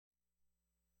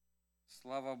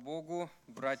Слава Богу,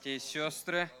 братья и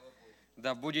сестры,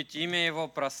 да будет имя Его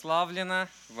прославлено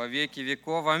во веки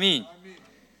веков. Аминь.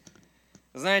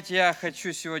 Знаете, я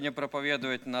хочу сегодня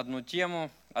проповедовать на одну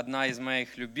тему, одна из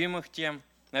моих любимых тем.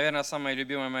 Наверное, самая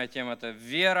любимая моя тема – это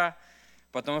вера,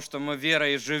 потому что мы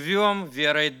верой живем,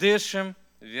 верой дышим,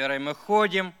 верой мы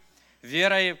ходим,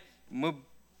 верой мы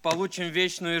получим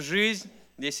вечную жизнь,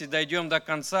 если дойдем до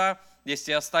конца,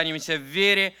 если останемся в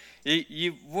вере.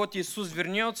 И вот Иисус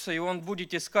вернется, и Он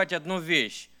будет искать одну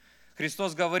вещь.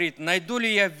 Христос говорит: найду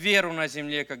ли я веру на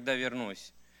земле, когда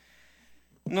вернусь?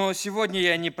 Но сегодня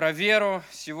я не про веру,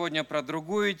 сегодня про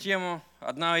другую тему,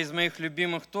 одна из моих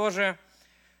любимых тоже.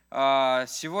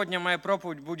 Сегодня моя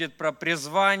проповедь будет про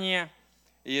призвание.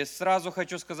 И сразу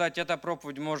хочу сказать, эта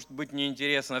проповедь может быть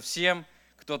неинтересна всем.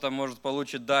 Кто-то, может,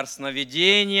 получит дар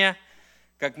сновидения,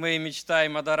 как мы и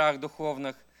мечтаем о дарах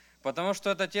духовных. Потому что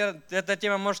эта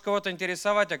тема может кого-то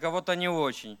интересовать, а кого-то не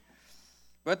очень.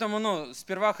 Поэтому,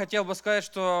 сперва хотел бы сказать,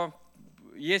 что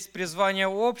есть призвания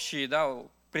общие, да,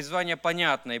 призвания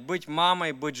понятные. Быть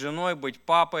мамой, быть женой, быть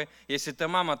папой. Если ты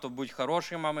мама, то будь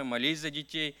хорошей мамой, молись за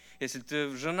детей. Если ты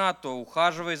жена, то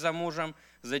ухаживай за мужем,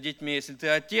 за детьми. Если ты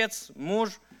отец,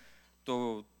 муж,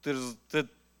 то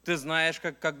ты знаешь,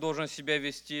 как должен себя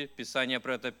вести. Писание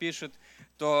про это пишет.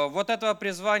 То вот этого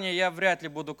призвания я вряд ли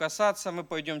буду касаться. Мы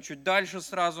пойдем чуть дальше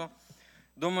сразу.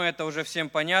 Думаю, это уже всем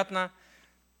понятно,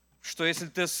 что если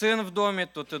ты сын в доме,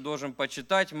 то ты должен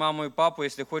почитать маму и папу,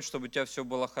 если хочешь, чтобы у тебя все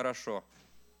было хорошо.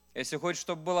 Если хочешь,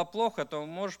 чтобы было плохо, то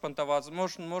можешь понтоваться,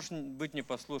 можешь быть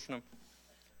непослушным.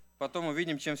 Потом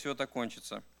увидим, чем все это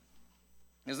кончится.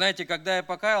 И знаете, когда я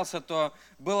покаялся, то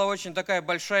была очень такая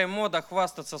большая мода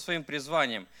хвастаться своим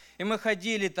призванием. И мы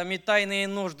ходили там, и тайные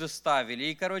нужды ставили,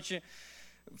 и,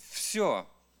 все.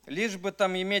 Лишь бы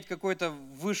там иметь какое-то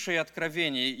высшее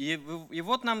откровение. И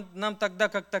вот нам тогда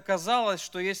как-то казалось,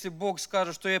 что если Бог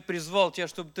скажет, что я призвал тебя,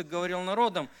 чтобы ты говорил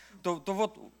народом, то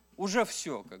вот уже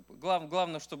все.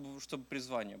 Главное, чтобы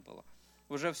призвание было.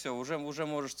 Уже все, уже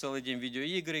можешь целый день в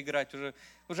видеоигры играть,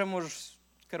 уже можешь,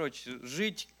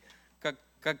 жить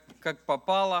как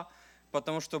попало,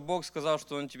 потому что Бог сказал,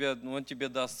 что Он тебе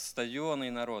даст стадионы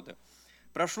и народы.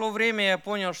 Прошло время, я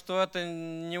понял, что это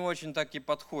не очень так и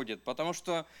подходит, потому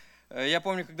что я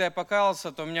помню, когда я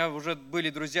покаялся, то у меня уже были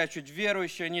друзья чуть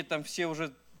верующие, они там все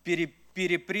уже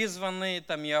перепризванные,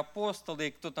 там и апостолы,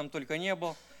 и кто там только не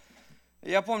был.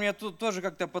 Я помню, я тут тоже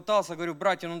как-то пытался, говорю: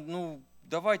 братья,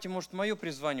 давайте, может, мое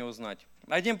призвание узнать.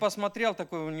 Один посмотрел,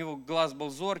 такой у него глаз был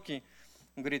зоркий,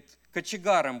 он говорит: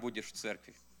 кочегаром будешь в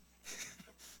церкви.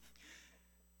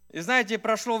 И знаете,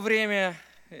 прошло время.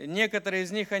 Некоторые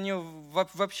из них, они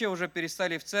вообще уже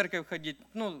перестали в церковь ходить.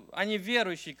 Они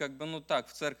верующие,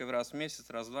 в церковь раз в месяц,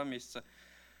 раз в 2 месяца.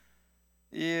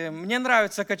 И мне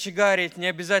нравится кочегарить, не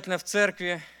обязательно в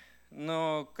церкви,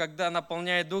 но когда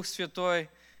наполняет Дух Святой,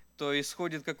 то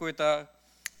исходит какой-то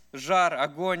жар,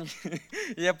 огонь.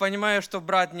 Я понимаю, что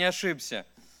брат не ошибся.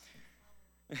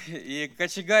 И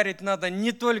кочегарить надо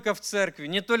не только в церкви,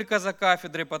 не только за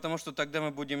кафедрой, потому что тогда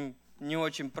мы будем не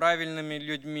очень правильными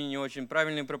людьми, не очень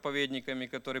правильными проповедниками,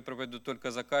 которые проповедуют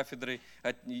только за кафедрой,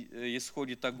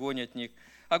 исходит огонь от них.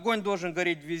 Огонь должен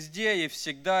гореть везде и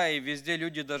всегда, и везде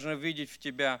люди должны видеть в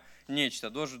тебя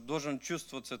нечто. Должен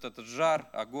чувствоваться этот жар,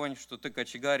 огонь, что ты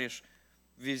кочегаришь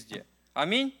везде.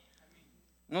 Аминь?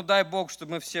 Дай Бог,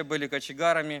 чтобы мы все были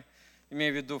кочегарами,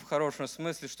 имею в виду в хорошем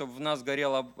смысле, чтобы в нас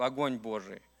горел огонь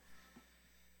Божий.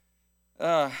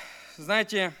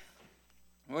 Знаете,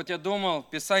 вот я думал,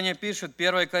 Писание пишет,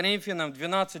 1 Коринфянам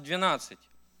 12:12.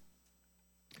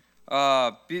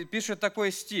 Пишет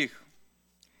такой стих: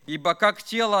 «Ибо как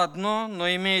тело одно, но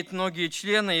имеет многие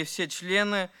члены, и все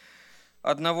члены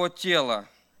одного тела,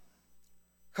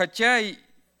 хотя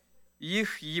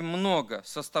их и много,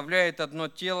 составляет одно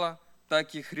тело,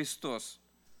 так и Христос».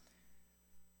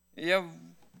 Я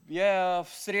в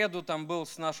среду там был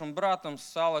с нашим братом,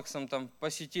 с Алексом, там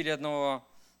посетили одного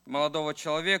молодого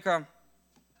человека.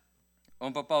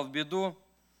 Он попал в беду.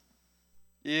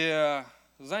 И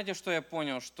знаете, что я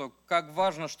понял? Что как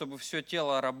важно, чтобы все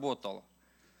тело работало.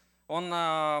 Он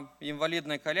на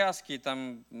инвалидной коляске,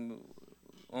 там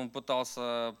он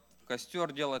пытался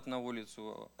костер делать на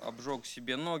улицу, обжег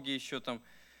себе ноги еще там.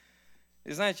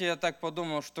 И знаете, я так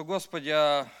подумал, что, Господи,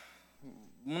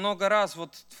 много раз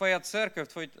Твоя церковь,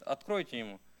 откройте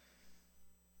ему.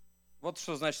 Вот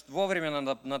что значит, вовремя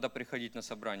надо приходить на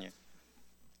собрание.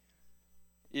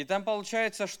 И там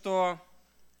получается, что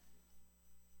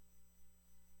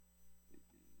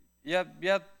я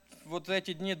вот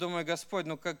эти дни думаю, Господь,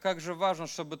 ну как же важно,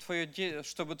 чтобы твое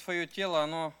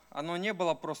тело, оно не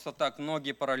было просто так,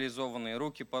 ноги парализованные,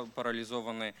 руки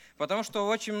парализованные. Потому что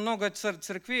очень много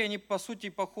церквей, они по сути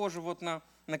похожи вот на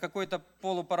какое-то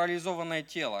полупарализованное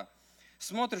тело.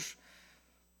 Смотришь,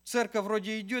 церковь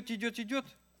вроде идет,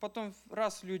 потом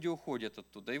раз люди уходят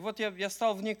оттуда. И вот я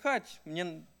стал вникать,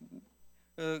 мне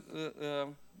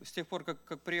с тех пор,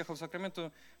 как приехал в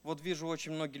Сакраменто, вот вижу,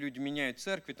 очень многие люди меняют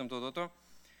церкви, там то.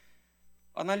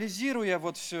 Анализируя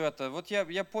вот все это, вот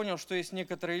я понял, что есть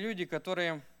некоторые люди,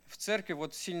 которые в церкви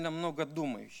вот сильно много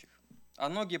думающих, а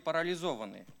ноги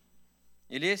парализованные.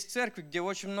 Или есть церкви, где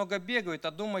очень много бегают,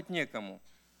 а думать некому.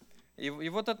 И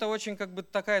вот это очень как бы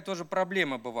такая тоже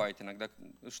проблема бывает иногда,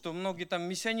 что многие там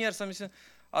миссионеры,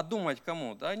 а думать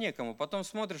кому? Да некому. Потом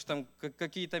смотришь, там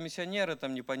какие-то миссионеры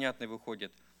там непонятные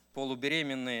выходят,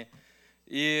 полубеременные.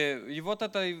 И вот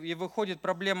это и выходит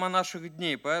проблема наших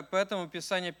дней. Поэтому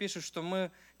Писание пишет, что мы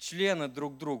члены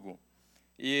друг другу.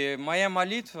 И моя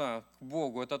молитва к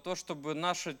Богу – это то, чтобы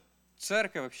наша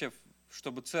церковь, вообще,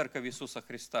 чтобы церковь Иисуса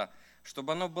Христа,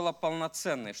 чтобы она была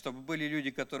полноценной, чтобы были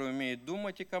люди, которые умеют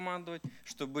думать и командовать,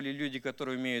 чтобы были люди,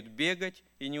 которые умеют бегать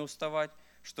и не уставать,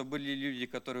 чтобы были люди,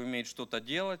 которые умеют что-то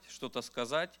делать, что-то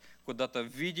сказать, куда-то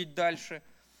видеть дальше.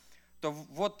 То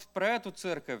вот про эту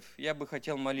церковь я бы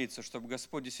хотел молиться, чтобы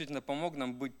Господь действительно помог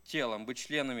нам быть телом, быть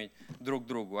членами друг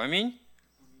другу. Аминь.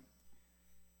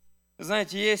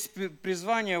 Знаете, есть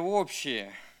призвание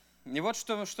общее. И вот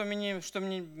что мне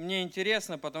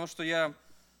интересно, потому что я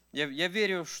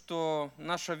верю, что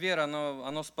наша вера,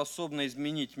 она способна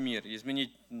изменить мир,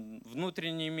 изменить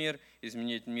внутренний мир,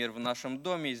 изменить мир в нашем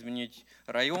доме, изменить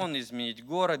район, изменить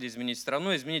город, изменить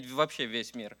страну, изменить вообще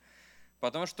весь мир.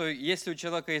 Потому что если у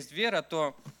человека есть вера,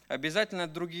 то обязательно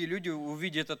другие люди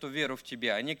увидят эту веру в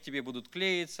тебе. Они к тебе будут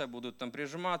клеиться, будут там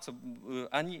прижиматься,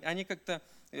 они как-то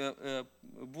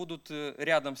будут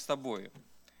рядом с тобой.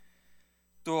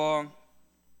 То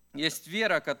есть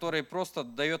вера, которая просто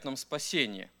дает нам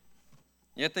спасение.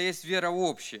 И это есть вера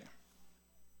общая.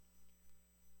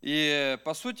 И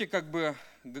по сути, как бы,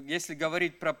 если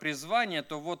говорить про призвание,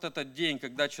 то вот этот день,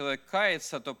 когда человек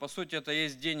кается, то по сути это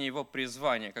есть день его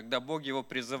призвания, когда Бог его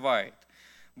призывает.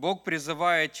 Бог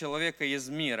призывает человека из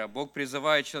мира, Бог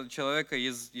призывает человека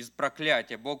из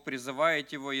проклятия, Бог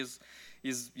призывает его из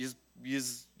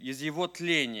его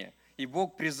тления. И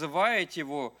Бог призывает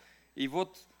его, и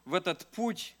вот в этот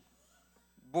путь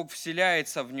Бог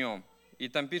вселяется в нем. И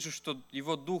там пишет, что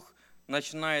его дух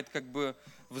начинает как бы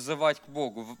взывать к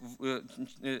Богу.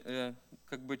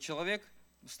 Как бы человек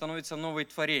становится новым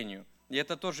творением. И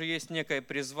это тоже есть некое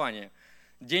призвание.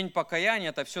 День покаяния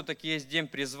 – это все-таки есть день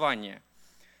призвания.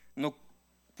 Но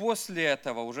после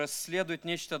этого уже следует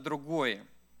нечто другое.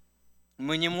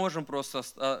 Мы не можем просто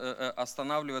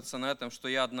останавливаться на этом, что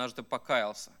я однажды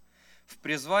покаялся. В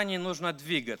призвании нужно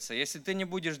двигаться. Если ты не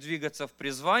будешь двигаться в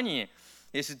призвании,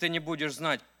 если ты не будешь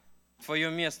знать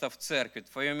твое место в церкви,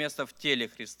 твое место в теле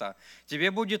Христа, тебе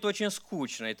будет очень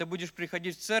скучно. И ты будешь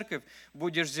приходить в церковь,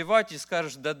 будешь зевать и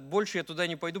скажешь, да больше я туда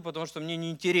не пойду, потому что мне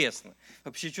неинтересно.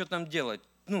 Вообще, что там делать?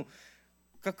 Ну,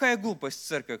 какая глупость в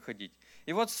церковь ходить?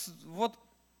 И вот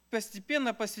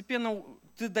постепенно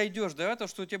ты дойдешь до этого,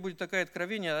 что у тебя будет такое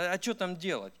откровение, а что там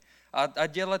делать? А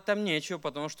делать там нечего,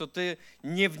 потому что ты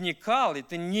не вникал, и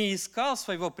ты не искал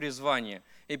своего призвания.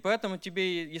 И поэтому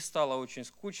тебе и стало очень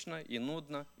скучно, и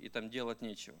нудно, и там делать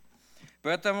нечего.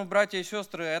 Поэтому, братья и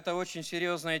сестры, это очень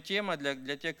серьезная тема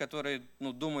для тех, которые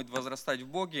думают возрастать в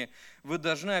Боге. Вы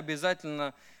должны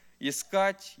обязательно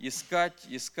искать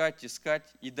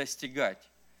и достигать.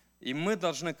 И мы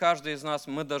должны, каждый из нас,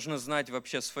 мы должны знать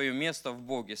вообще свое место в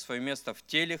Боге, свое место в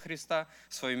теле Христа,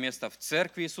 свое место в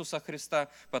церкви Иисуса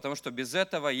Христа, потому что без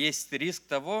этого есть риск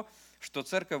того, что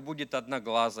церковь будет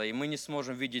одноглазая, и мы не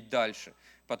сможем видеть дальше.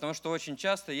 Потому что очень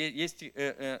часто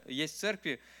есть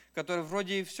церкви, которые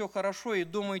вроде и все хорошо, и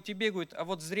думают, и бегают, а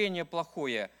вот зрение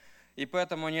плохое. И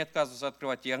поэтому они отказываются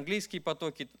открывать и английские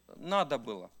потоки. Надо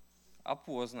было, а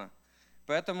поздно.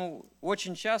 Поэтому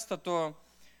очень часто то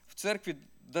в церкви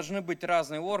должны быть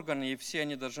разные органы, и все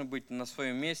они должны быть на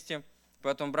своем месте.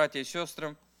 Поэтому, братья и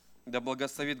сестры, да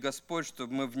благословит Господь,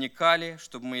 чтобы мы вникали,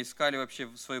 чтобы мы искали вообще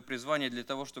свое призвание для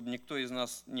того, чтобы никто из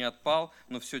нас не отпал,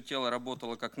 но все тело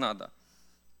работало как надо.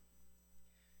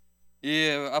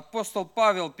 И апостол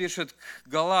Павел пишет к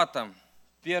Галатам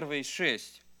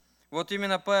 1:6. Вот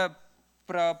именно про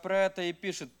это и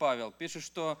пишет Павел. Пишет,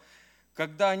 что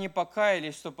когда они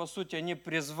покаялись, то по сути они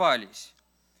призвались.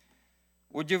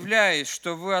 Удивляюсь,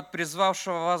 что вы от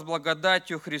призвавшего вас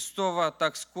благодатью Христова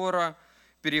так скоро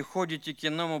переходите к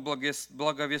иному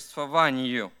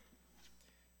благовествованию.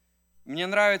 Мне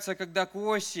нравится, когда к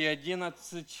Осии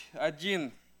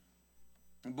 11:1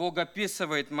 Бог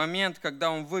описывает момент,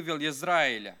 когда Он вывел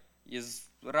Израиля из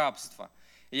рабства.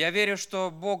 И я верю,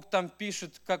 что Бог там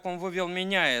пишет, как Он вывел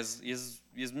меня из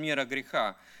мира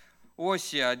греха.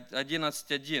 Осия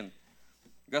 11:1.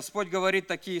 Господь говорит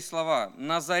такие слова.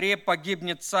 «На заре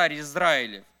погибнет царь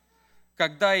Израилев.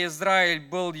 Когда Израиль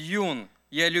был юн,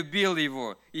 я любил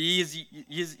его, и из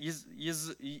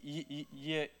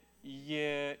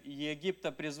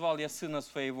Египта призвал я сына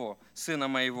своего, сына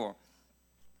моего».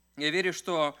 Я верю,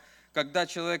 что когда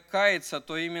человек кается,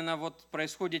 то именно вот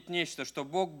происходит нечто, что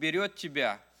Бог берет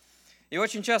тебя. И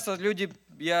очень часто люди,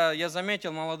 я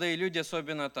заметил, молодые люди,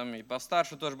 особенно там и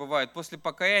постарше тоже бывают, после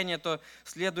покаяния то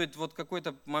следует вот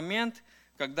какой-то момент,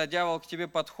 когда дьявол к тебе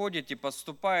подходит и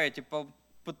подступает, и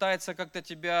пытается как-то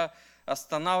тебя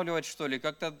останавливать, что ли,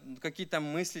 как-то какие-то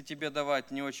мысли тебе давать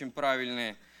не очень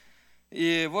правильные.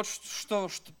 И вот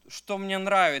что мне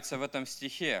нравится в этом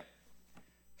стихе,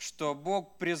 что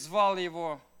Бог призвал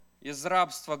его из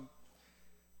рабства,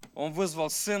 Он вызвал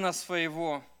сына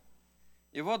своего,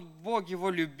 и вот Бог его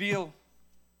любил.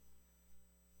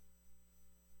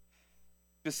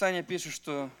 Писание пишет,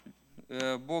 что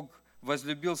Бог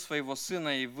возлюбил своего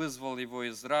сына и вызвал его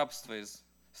из рабства, из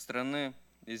страны,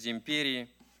 из империи,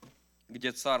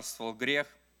 где царствовал грех,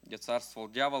 где царствовал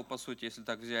дьявол, по сути, если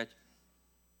так взять.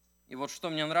 И вот что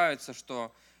мне нравится,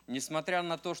 что несмотря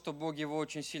на то, что Бог его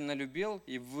очень сильно любил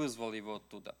и вызвал его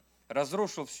оттуда,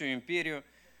 разрушил всю империю.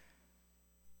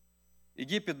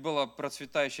 Египет была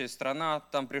процветающая страна,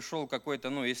 там пришел какой-то,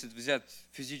 если взять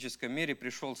в физическом мире,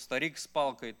 пришел старик с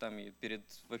палкой там, и перед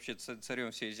вообще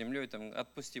царем всей землей, там,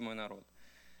 отпусти мой народ.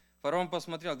 Фараон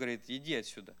посмотрел, говорит, иди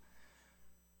отсюда.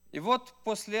 И вот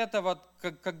после этого,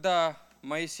 когда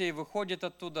Моисей выходит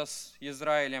оттуда с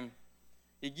Израилем,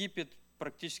 Египет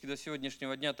практически до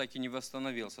сегодняшнего дня так и не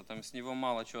восстановился, там с него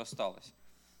мало чего осталось.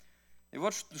 И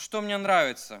вот что мне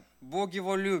нравится, Бог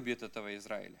его любит, этого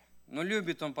Израиля. Но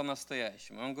любит он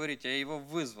по-настоящему. Он говорит, я его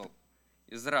вызвал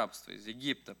из рабства, из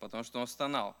Египта, потому что он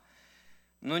стонал.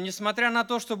 Но несмотря на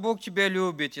то, что Бог тебя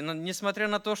любит, и несмотря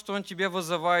на то, что Он тебя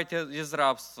вызывает из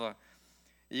рабства,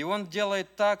 и Он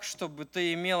делает так, чтобы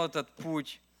ты имел этот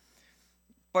путь,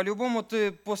 по-любому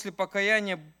ты после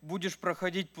покаяния будешь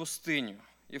проходить пустыню.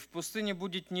 И в пустыне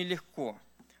будет нелегко.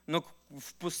 Но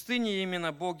в пустыне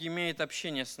именно Бог имеет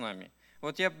общение с нами.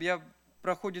 Вот я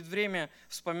проходит время,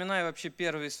 вспоминаю вообще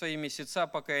первые свои месяца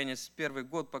покаяния, первый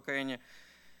год покаяния.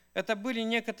 Это были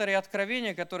некоторые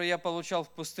откровения, которые я получал в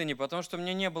пустыне, потому что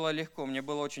мне не было легко, мне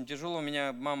было очень тяжело.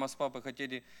 Меня мама с папой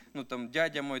хотели,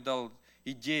 дядя мой дал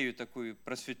идею такую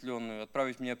просветленную,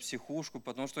 отправить меня в психушку,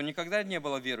 потому что никогда не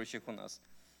было верующих у нас.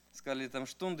 Сказали,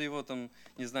 штунды его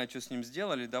не знаю, что с ним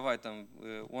сделали, давай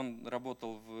он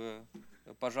работал в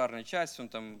пожарной части,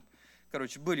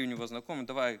 были у него знакомые,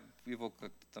 давай его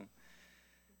как-то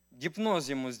гипноз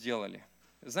ему сделали.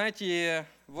 Знаете,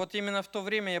 вот именно в то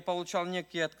время я получал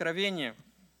некие откровения,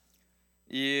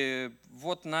 и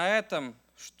вот на этом,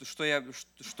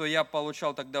 что я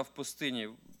получал тогда в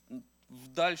пустыне, в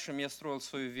дальшем я строил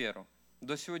свою веру.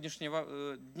 До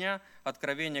сегодняшнего дня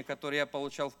откровение, которое я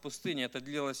получал в пустыне, это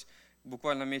длилось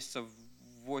буквально месяцев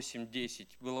 8-10,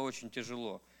 было очень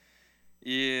тяжело.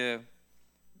 И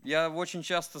я очень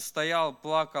часто стоял,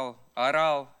 плакал,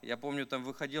 орал. Я помню,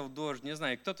 выходил в дождь. Не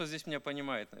знаю, кто-то здесь меня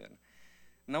понимает, наверное.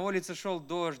 На улице шел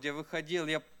дождь, я выходил,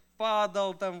 я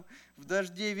падал в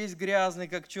дожде, весь грязный,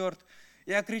 как черт.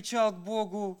 Я кричал к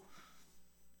Богу.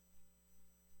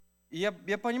 И я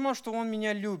понимал, что Он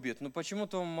меня любит, но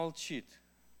почему-то Он молчит.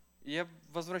 И я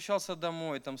возвращался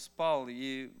домой, спал.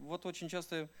 И вот очень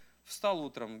часто я встал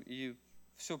утром и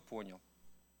все понял.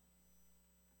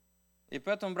 И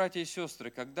поэтому, братья и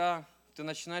сестры, когда ты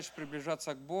начинаешь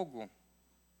приближаться к Богу,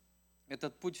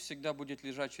 этот путь всегда будет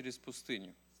лежать через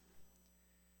пустыню.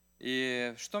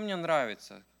 И что мне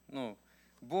нравится?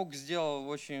 Бог сделал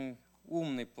очень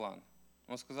умный план.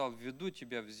 Он сказал, введу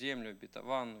тебя в землю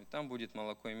обетованную, и там будет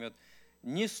молоко и мед.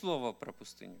 Ни слова про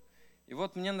пустыню. И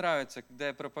вот мне нравится, когда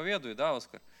я проповедую, да,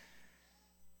 Оскар?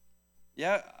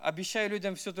 Я обещаю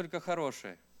людям все только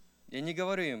хорошее. Я не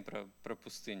говорю им про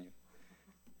пустыню.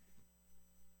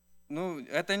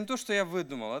 Это не то, что я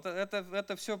выдумал,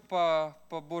 это все по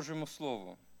Божьему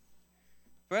Слову.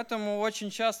 Поэтому очень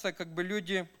часто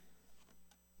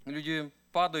люди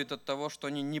падают от того, что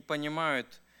они не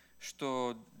понимают,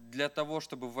 что для того,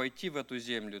 чтобы войти в эту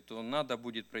землю, то надо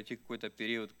будет пройти какой-то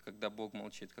период, когда Бог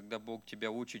молчит, когда Бог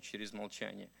тебя учит через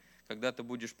молчание. Когда ты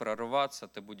будешь прорываться,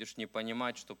 ты будешь не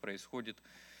понимать, что происходит.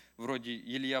 Вроде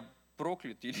Илья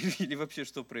проклят, или вообще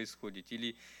что происходит,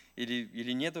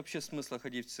 или нет вообще смысла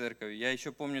ходить в церковь. Я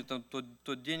еще помню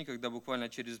тот день, когда буквально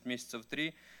через месяцев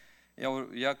 3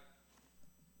 я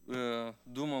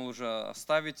думал уже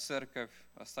оставить церковь,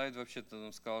 оставить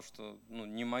вообще-то, сказал, что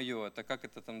не мое, это как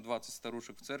это там 20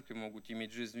 старушек в церкви могут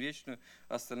иметь жизнь вечную,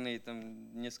 остальные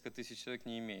там несколько тысяч человек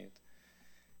не имеют.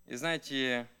 И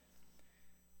знаете,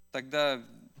 тогда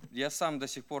я сам до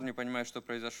сих пор не понимаю, что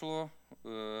произошло.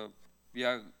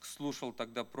 Я слушал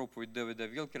тогда проповедь Дэвида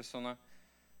Вилкерсона,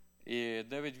 и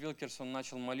Дэвид Вилкерсон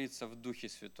начал молиться в Духе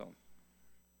Святом.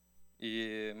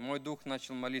 И мой дух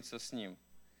начал молиться с ним.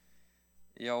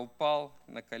 Я упал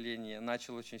на колени,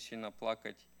 начал очень сильно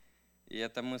плакать, и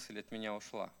эта мысль от меня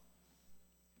ушла.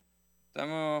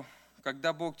 Потому,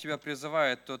 когда Бог тебя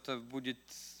призывает, то это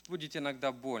будет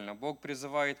иногда больно. Бог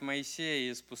призывает Моисея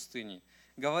из пустыни,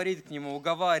 говорит к нему,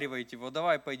 уговаривает его,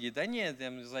 давай пойди. Да нет,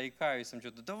 я заикаюсь, там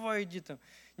что-то, давай иди там.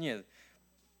 Нет,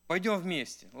 пойдем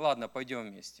вместе. Ладно, пойдем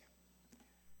вместе.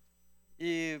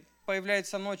 И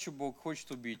появляется ночью Бог,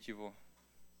 хочет убить его.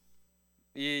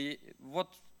 И вот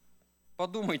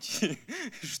подумайте,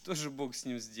 что же Бог с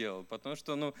ним сделал. Потому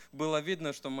что было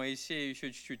видно, что Моисею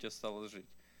еще чуть-чуть осталось жить.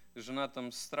 Жена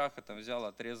там с страха взяла,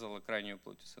 отрезала крайнюю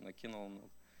плоть, накинула.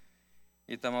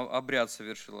 И там обряд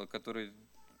совершила, который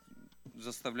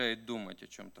заставляет думать о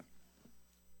чем-то.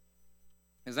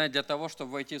 И знаете, для того,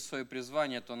 чтобы войти в свое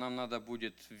призвание, то нам надо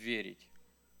будет верить.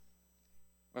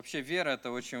 Вообще вера –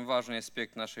 это очень важный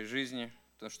аспект нашей жизни.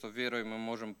 То, что верой мы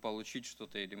можем получить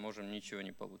что-то или можем ничего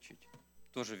не получить.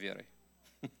 Тоже верой.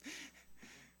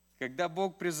 Когда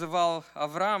Бог призывал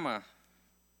Авраама,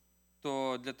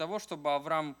 то для того, чтобы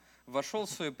Авраам вошел в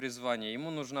свое призвание,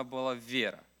 ему нужна была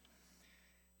вера.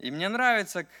 И мне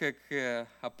нравится, как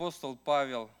апостол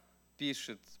Павел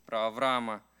пишет про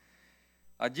Авраама.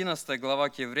 11 глава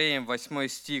к Евреям, 8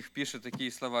 стих, пишет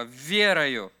такие слова.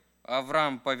 «Верою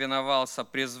Авраам повиновался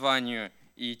призванию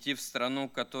и идти в страну,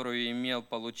 которую имел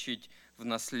получить в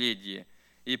наследие,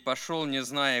 и пошел, не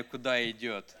зная, куда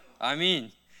идет».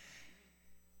 Аминь.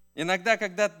 Иногда,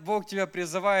 когда Бог тебя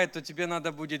призывает, то тебе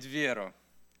надо будет веру.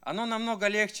 Оно намного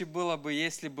легче было бы,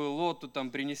 если бы Лоту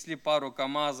принесли пару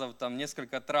КАМАЗов,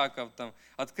 несколько траков,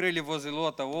 открыли возле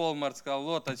Лота Walmart, сказал,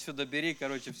 Лот, отсюда бери,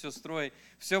 все строй,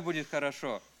 все будет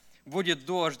хорошо. Будет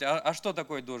дождь. А что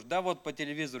такое дождь? Да вот по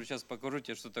телевизору сейчас покажу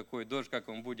тебе, что такое дождь, как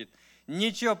он будет.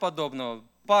 Ничего подобного.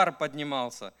 Пар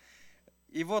поднимался.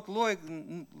 И вот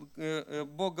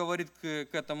Бог говорит к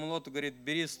этому Лоту, говорит,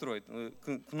 бери строй,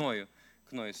 к Ною,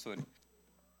 сори.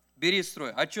 Бери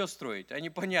строй. А что строить? А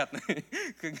непонятно.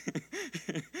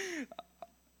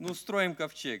 Строим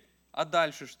ковчег. А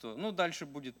дальше что? Дальше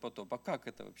будет потоп. А как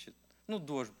это вообще?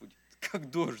 Дождь будет. Как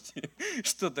дождь?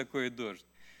 Что такое дождь?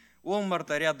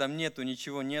 Walmart рядом нету,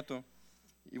 ничего нету.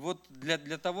 И вот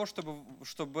для того,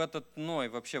 чтобы этот Ной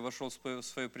вообще вошел в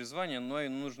свое призвание, Ной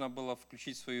нужно было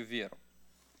включить свою веру.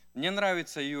 Мне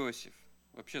нравится Иосиф.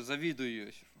 Вообще завидую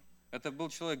Иосифу. Это был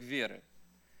человек веры.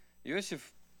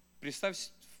 Иосиф, представь,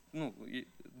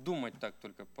 думать так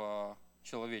только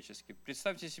по-человечески.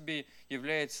 Представьте себе,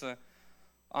 является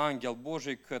ангел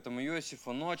Божий к этому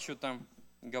Иосифу ночью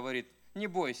говорит, не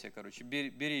бойся,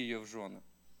 бери ее в жены.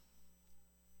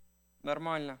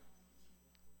 Нормально.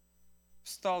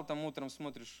 Встал утром,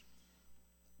 смотришь,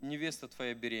 невеста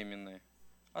твоя беременная.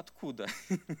 Откуда?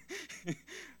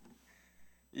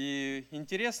 И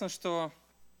интересно, что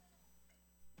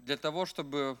для того,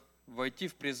 чтобы войти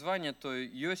в призвание, то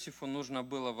Иосифу нужно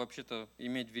было вообще-то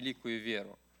иметь великую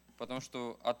веру. Потому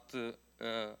что от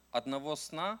одного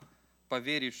сна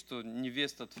поверить, что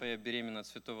невеста твоя беременна от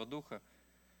Святого Духа,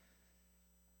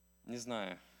 не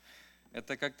знаю,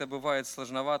 это как-то бывает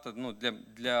сложновато.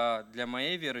 Для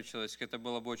моей веры человеческой это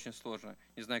было бы очень сложно.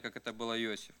 Не знаю, как это было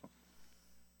Иосифу.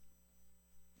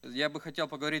 Я бы хотел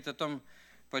поговорить о том,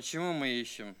 почему мы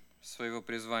ищем своего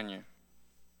призвания.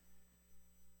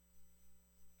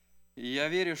 И я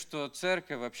верю, что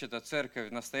церковь,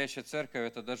 настоящая церковь,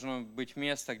 это должно быть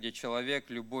место, где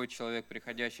любой человек,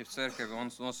 приходящий в церковь,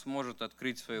 он сможет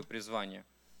открыть свое призвание.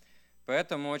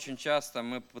 Поэтому очень часто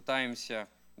мы пытаемся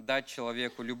дать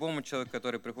человеку, любому человеку,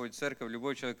 который приходит в церковь,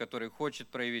 любой человек, который хочет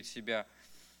проявить себя.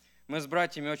 Мы с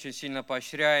братьями очень сильно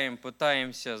поощряем,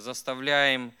 пытаемся,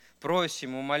 заставляем,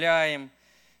 просим, умоляем,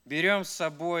 берем с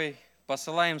собой,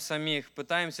 посылаем самих,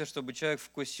 пытаемся, чтобы человек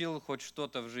вкусил хоть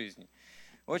что-то в жизни.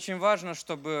 Очень важно,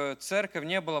 чтобы церковь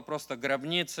не была просто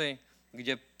гробницей,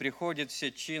 где приходят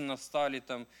все чинно, стали,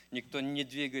 никто не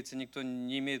двигается, никто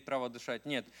не имеет права дышать.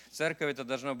 Нет, церковь это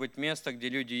должно быть место, где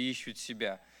люди ищут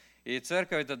себя. И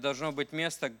церковь это должно быть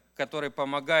место, которое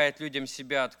помогает людям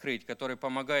себя открыть, которое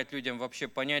помогает людям вообще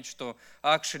понять, что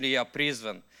actually я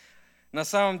призван. На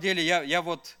самом деле я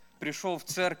вот пришел в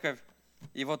церковь,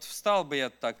 и вот встал бы я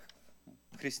так,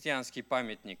 христианский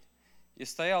памятник, и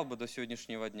стоял бы до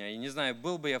сегодняшнего дня. И не знаю,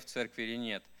 был бы я в церкви или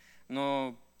нет.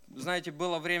 Но, знаете,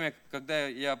 было время, когда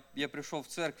я пришел в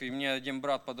церковь, и мне один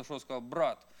брат подошел и сказал: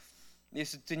 брат,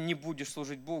 если ты не будешь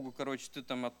служить Богу, короче, ты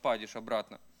там отпадешь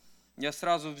обратно. Я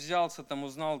сразу взялся, там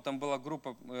узнал, там была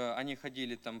группа, они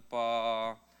ходили там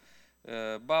по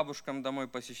бабушкам домой,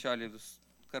 посещали,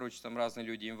 короче, там разные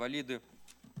люди, инвалиды.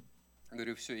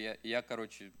 Говорю: все, я,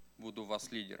 короче, буду у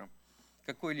вас лидером.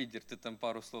 Какой лидер? Ты там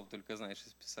пару слов только знаешь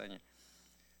из Писания.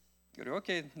 Говорю: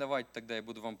 окей, давайте тогда я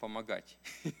буду вам помогать.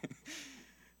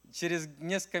 Через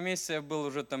несколько месяцев я был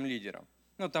уже там лидером.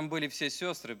 Ну, там были все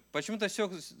сестры. Почему-то все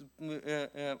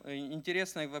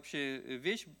интересная вообще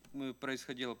вещь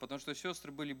происходила, потому что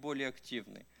сестры были более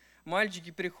активны.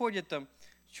 Мальчики приходят там,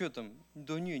 что там?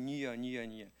 Да не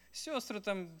я. Сестры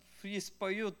там и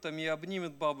споют, там, и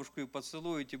обнимут бабушку, и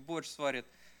поцелуют, и борщ сварят.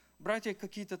 Братья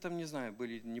какие-то там, не знаю,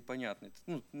 были непонятные.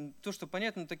 Ну, то, что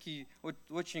понятно, такие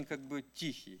очень как бы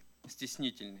тихие,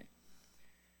 стеснительные.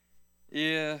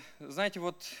 И знаете,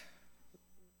 вот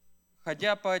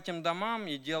ходя по этим домам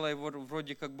и делая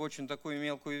вроде как бы очень такую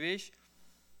мелкую вещь,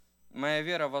 моя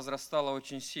вера возрастала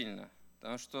очень сильно.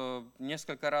 Потому что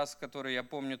несколько раз, которые я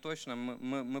помню точно,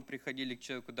 мы приходили к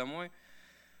человеку домой,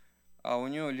 а у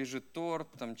него лежит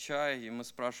торт, там чай, и мы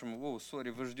спрашиваем: о, сори,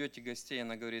 вы ждете гостей?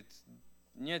 Она говорит: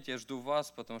 нет, я жду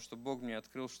вас, потому что Бог мне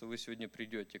открыл, что вы сегодня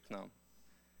придете к нам.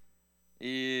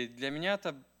 И для меня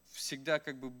это всегда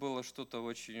как бы было что-то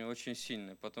очень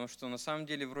сильное, потому что на самом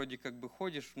деле вроде как бы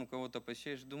ходишь, кого-то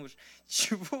посещаешь, думаешь: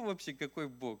 чего вообще, какой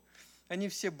Бог? Они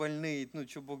все больные,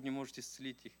 что Бог не может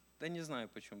исцелить их? Да не знаю,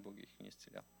 почему Бог их не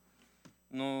исцелял.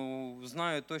 Но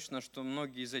знаю точно, что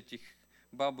многие из этих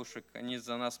бабушек, они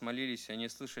за нас молились, они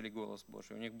слышали голос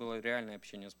Божий, у них было реальное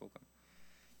общение с Богом.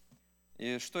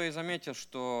 И что я заметил,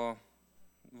 что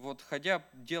вот ходя,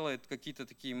 делает какие-то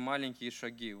такие маленькие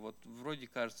шаги, вот вроде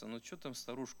кажется: что там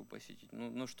старушку посетить,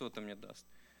 что это мне даст?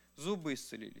 Зубы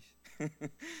исцелились.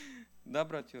 Да,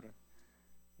 брат Юра?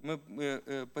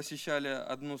 Мы посещали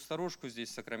одну старушку здесь,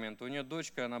 в Сакраменто, у нее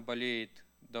дочка, она болеет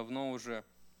давно уже,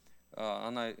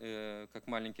 она как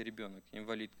маленький ребенок,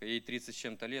 инвалидка, ей 30 с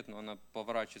чем-то лет, но она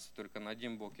поворачивается только на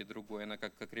один бок и другой, она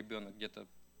как ребенок, где-то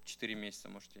 4 месяца,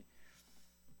 может, ей.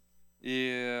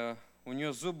 И у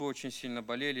нее зубы очень сильно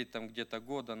болели, там где-то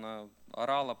год, она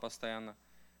орала постоянно.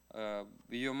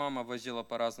 Ее мама возила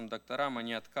по разным докторам,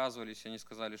 они отказывались, они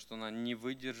сказали, что она не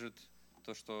выдержит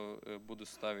то, что буду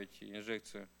ставить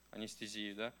инжекцию,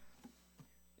 анестезию, да.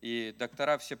 И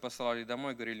доктора все посылали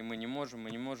домой, говорили: мы не можем.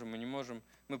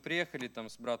 Мы приехали там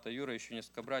с братом Юрой, еще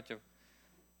несколько братьев,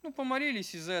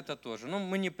 помолились и за это тоже. Но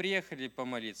мы не приехали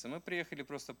помолиться, мы приехали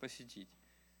просто посетить.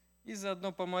 И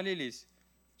заодно помолились.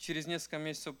 Через несколько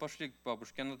месяцев пошли к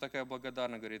бабушке, она такая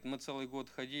благодарна, говорит: мы целый год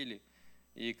ходили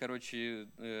и, короче,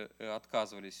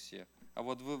 отказывались все. А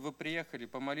вот вы приехали,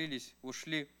 помолились,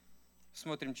 ушли,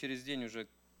 смотрим, через день уже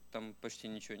там почти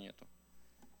ничего нету.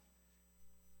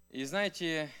 И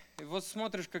знаете, вот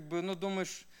смотришь, как бы,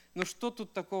 думаешь: что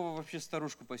тут такого вообще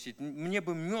старушку посетить? Мне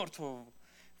бы мертвого,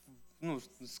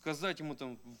 сказать ему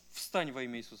там: встань во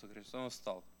имя Иисуса Христа, он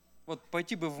встал. Вот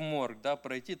пойти бы в морг, да,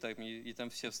 пройти так, и там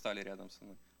все встали рядом со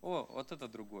мной. О, вот это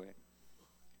другое.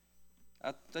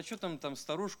 А что там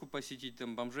старушку посетить,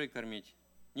 там бомжей кормить?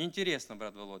 Неинтересно,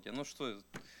 брат Володя, что это?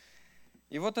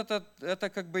 И вот это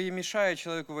как бы и мешает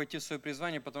человеку войти в свое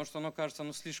призвание, потому что оно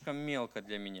кажется, слишком мелко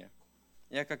для меня.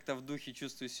 Я как-то в духе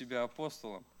чувствую себя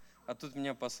апостолом, а тут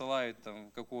меня посылают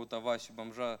там какого-то Васю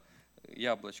бомжа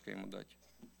яблочко ему дать.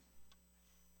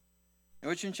 И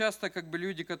очень часто как бы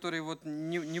люди, которые вот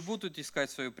не будут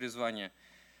искать свое призвание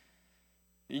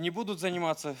и не будут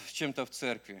заниматься чем-то в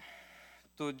церкви,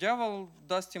 то дьявол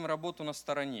даст им работу на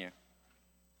стороне.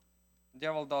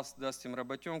 Дьявол даст им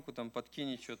работенку, там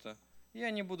подкинет что-то, и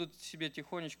они будут себе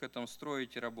тихонечко там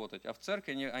строить и работать. А в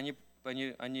церкви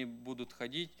они будут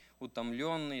ходить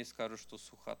утомленные, скажут, что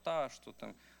сухота, что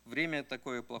там время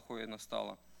такое плохое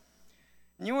настало.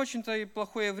 Не очень-то и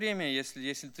плохое время,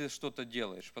 если ты что-то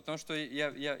делаешь. Потому что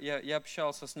я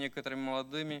общался с некоторыми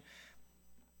молодыми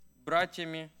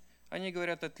братьями. Они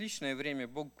говорят: отличное время,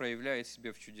 Бог проявляет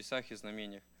себя в чудесах и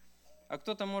знамениях. А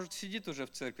кто-то, может, сидит уже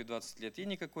в церкви 20 лет, и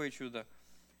никакое чудо.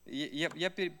 Я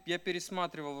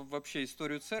пересматривал вообще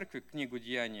историю церкви, книгу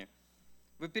 «Деяния».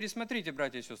 Вы пересмотрите,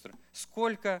 братья и сестры,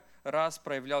 сколько раз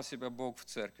проявлял себя Бог в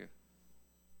церкви.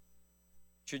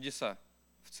 Чудеса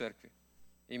в церкви.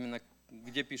 Именно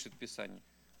где пишет Писание.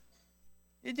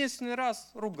 Единственный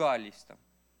раз ругались там.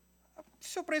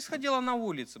 Все происходило на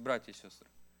улице, братья и сестры.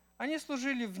 Они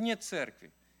служили вне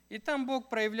церкви. И там Бог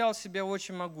проявлял себя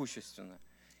очень могущественно.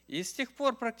 И с тех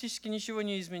пор практически ничего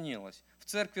не изменилось. В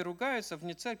церкви ругаются,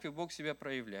 вне церкви Бог себя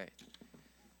проявляет.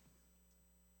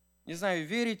 Не знаю,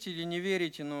 верите или не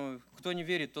верите, но кто не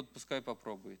верит, тот пускай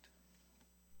попробует.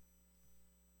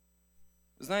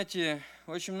 Знаете,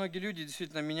 очень многие люди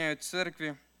действительно меняют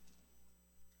церкви.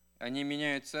 Они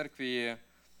меняют церкви, и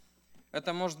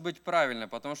это может быть правильно,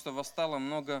 потому что восстало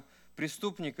много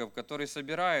преступников, которые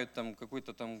собирают там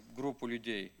какую-то там группу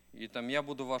людей. И там я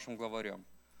буду вашим главарем.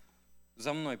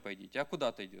 За мной пойдите. А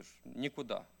куда ты идешь?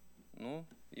 Никуда. Ну,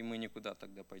 и мы никуда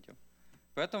тогда пойдем.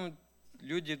 Поэтому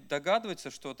люди догадываются,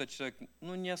 что этот человек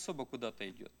не особо куда-то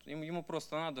идет. Ему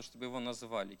просто надо, чтобы его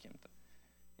называли кем-то.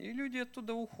 И люди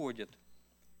оттуда уходят.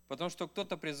 Потому что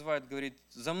кто-то призывает, говорит,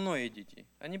 за мной идите.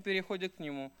 Они переходят к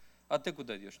нему. А ты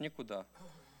куда идешь? Никуда.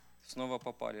 Снова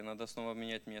попали, надо снова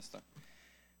менять место.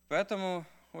 Поэтому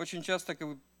очень часто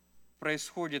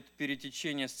происходит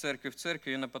перетечение с церкви в церковь,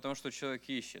 именно потому что человек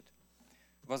ищет.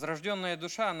 Возрожденная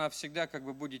душа, она всегда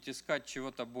будет искать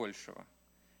чего-то большего.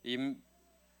 И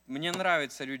мне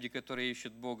нравятся люди, которые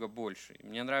ищут Бога больше.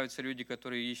 Мне нравятся люди,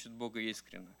 которые ищут Бога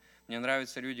искренне. Мне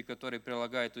нравятся люди, которые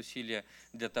прилагают усилия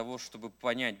для того, чтобы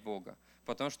понять Бога.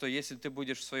 Потому что если ты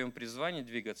будешь в своем призвании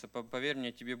двигаться, поверь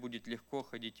мне, тебе будет легко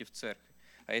ходить и в церковь.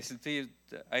 А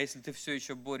если ты все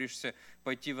еще борешься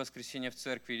пойти в воскресенье в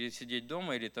церковь или сидеть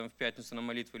дома, или там в пятницу на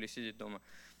молитву, или сидеть дома,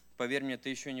 поверь мне, ты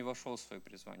еще не вошел в свое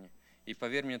призвание. И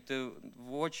поверь мне, ты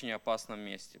в очень опасном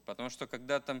месте. Потому что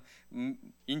когда там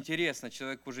интересно,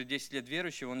 человек уже 10 лет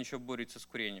верующий, он еще борется с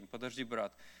курением. Подожди,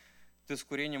 брат, ты с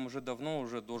курением уже давно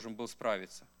уже должен был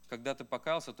справиться. Когда ты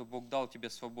покаялся, то Бог дал тебе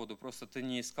свободу. Просто ты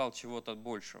не искал чего-то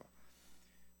большего.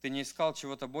 Ты не искал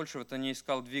чего-то большего, ты не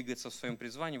искал двигаться в своем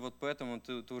призвании, вот поэтому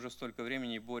ты уже столько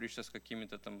времени борешься с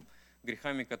какими-то там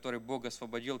грехами, которые Бог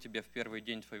освободил тебя в первый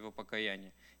день твоего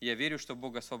покаяния. Я верю, что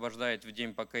Бог освобождает в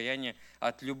день покаяния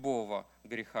от любого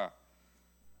греха.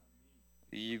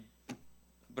 И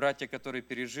братья, которые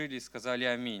пережили, сказали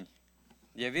аминь.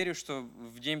 Я верю, что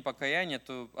в день покаяния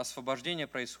то освобождение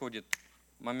происходит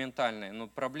моментальное. Но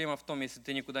проблема в том, если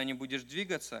ты никуда не будешь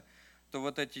двигаться, то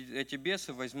вот эти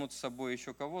бесы возьмут с собой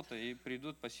еще кого-то и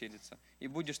придут поселиться. И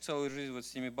будешь целую жизнь вот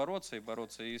с ними бороться,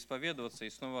 и исповедоваться, и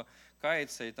снова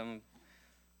каяться, и там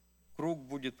круг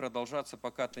будет продолжаться,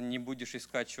 пока ты не будешь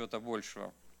искать чего-то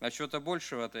большего. А чего-то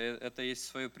большего – это есть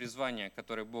свое призвание,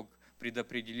 которое Бог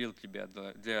предопределил тебя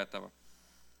для этого.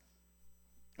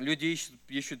 Люди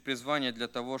ищут призвание для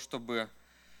того, чтобы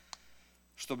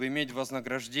иметь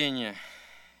вознаграждение.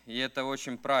 И это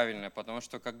очень правильно, потому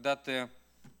что когда ты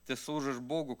служишь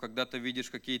Богу, когда ты видишь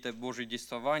какие-то Божьи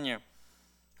действования,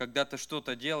 когда ты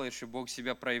что-то делаешь, и Бог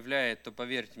себя проявляет, то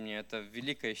поверьте мне, это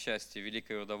великое счастье,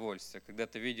 великое удовольствие, когда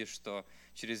ты видишь, что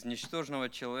через ничтожного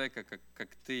человека,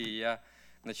 как ты и я,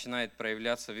 начинает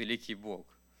проявляться великий Бог.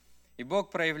 И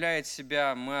Бог проявляет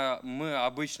себя, мы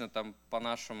обычно там по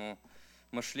нашему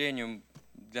мышлению,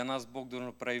 для нас Бог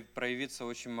должен проявиться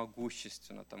очень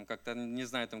могущественно, там как-то, не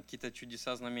знаю, там какие-то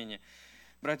чудеса, знамения.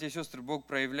 Братья и сестры, Бог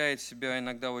проявляет себя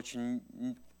иногда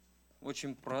очень,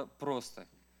 очень просто.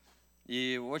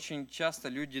 И очень часто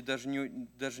люди даже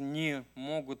не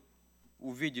могут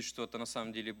увидеть, что это на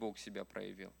самом деле Бог себя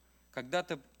проявил. Когда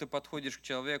ты подходишь к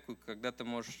человеку, когда ты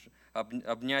можешь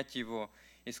обнять его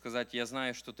и сказать, я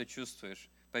знаю, что ты чувствуешь,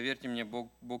 поверьте мне,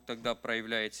 Бог тогда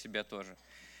проявляет себя тоже.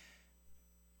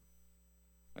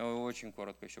 Очень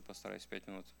коротко еще постараюсь, 5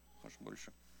 минут, может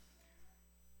больше.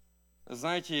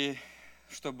 Знаете,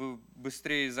 чтобы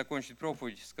быстрее закончить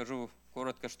проповедь, скажу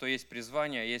коротко, что есть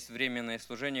призвание, есть временное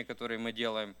служение, которое мы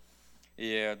делаем.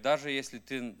 И даже если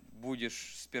ты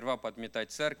будешь сперва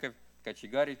подметать церковь,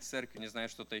 кочегарить церковь, не знаю,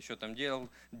 что-то еще там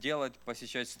делать,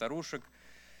 посещать старушек,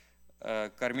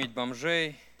 кормить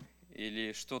бомжей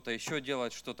или что-то еще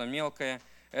делать, что-то мелкое,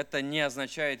 это не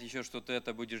означает еще, что ты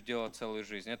это будешь делать целую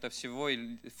жизнь. Это всего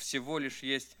лишь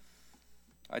есть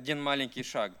один маленький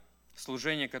шаг.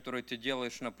 Служение, которое ты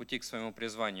делаешь на пути к своему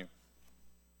призванию.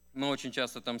 Мы очень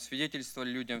часто там свидетельствовали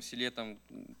людям в селе, там,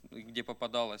 где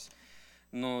попадалось.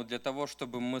 Но для того,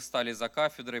 чтобы мы стали за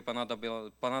кафедрой,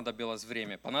 понадобилось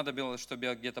время. Понадобилось, чтобы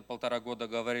я где-то 1,5 года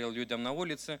говорил людям на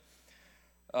улице,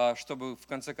 чтобы в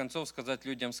конце концов сказать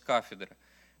людям с кафедры.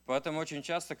 Поэтому очень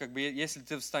часто, если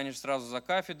ты встанешь сразу за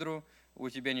кафедру, у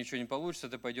тебя ничего не получится,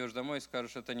 ты пойдешь домой и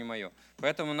скажешь, это не мое.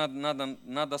 Поэтому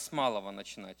надо с малого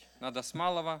начинать. Надо с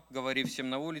малого, говори всем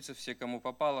на улице, все, кому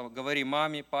попало, говори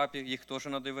маме, папе, их тоже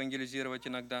надо евангелизировать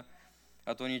иногда,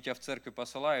 а то они тебя в церковь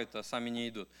посылают, а сами не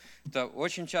идут. Это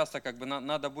очень часто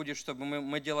надо будет, чтобы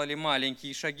мы делали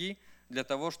маленькие шаги, для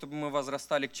того, чтобы мы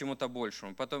возрастали к чему-то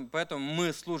большему. Поэтому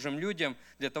мы служим людям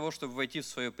для того, чтобы войти в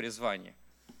свое призвание.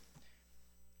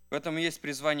 В этом есть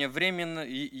призвание временное,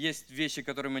 есть вещи,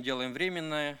 которые мы делаем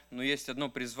временное, но есть одно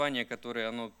призвание, которое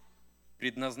оно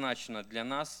предназначено для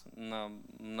нас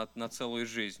на целую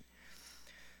жизнь.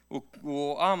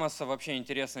 У Амоса вообще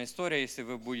интересная история, если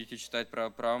вы будете читать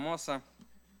про Амоса.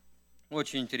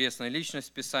 Очень интересная личность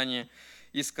в Писании.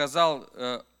 «И сказал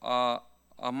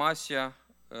Амасия,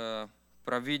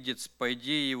 провидец,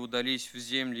 пойди и удались в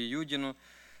землю Юдину,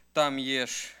 там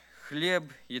ешь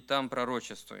хлеб и там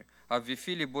пророчествуй. А в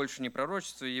Вифиле больше не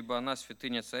пророчествуй, ибо она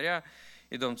святыня царя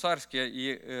и дом царский».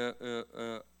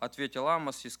 И ответил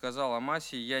Амос и сказал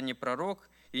Амасии: «Я не пророк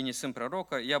и не сын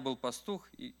пророка, я был пастух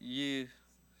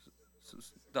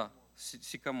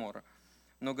сикамора.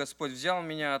 Но Господь взял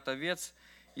меня от овец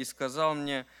и сказал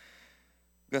мне: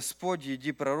 Господь,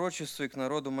 иди пророчествуй к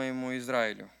народу моему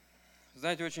Израилю».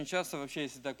 Знаете, очень часто вообще,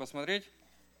 если так посмотреть,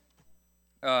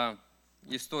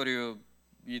 историю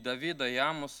и Давида, и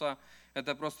Амоса,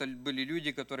 это просто были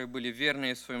люди, которые были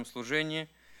верны в своем служении.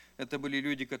 Это были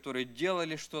люди, которые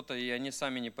делали что-то, и они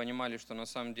сами не понимали, что на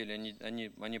самом деле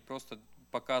они просто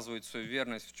показывают свою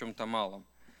верность в чем-то малом.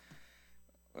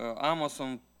 Амос,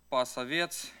 он пас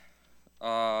овец,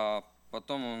 а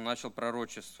потом он начал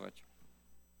пророчествовать.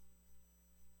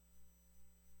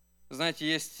 Знаете,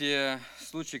 есть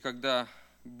случаи, когда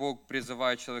Бог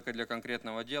призывает человека для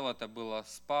конкретного дела. Это было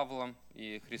с Павлом,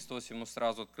 и Христос ему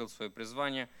сразу открыл свое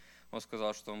призвание. Он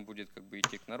сказал, что он будет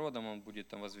идти к народам, он будет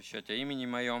там возвещать о имени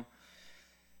моем.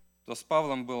 То с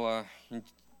Павлом была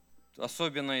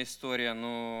особенная история,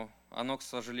 но оно, к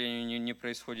сожалению, не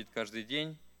происходит каждый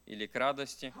день или к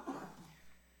радости.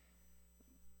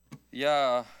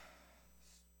 Я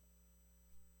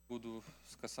буду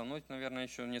скосануть, наверное,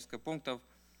 еще несколько пунктов.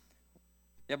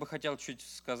 Я бы хотел чуть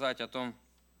сказать о том,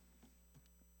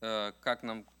 как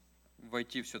нам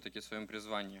войти все-таки в своем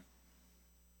призвании.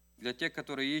 Для тех,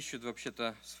 которые ищут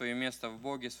вообще-то свое место в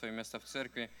Боге, свое место в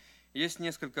церкви, есть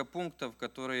несколько пунктов,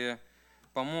 которые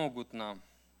помогут нам,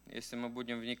 если мы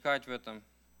будем вникать в этом,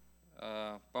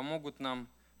 помогут нам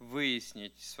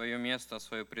выяснить свое место,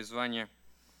 свое призвание.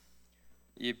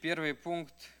 И первый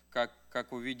пункт,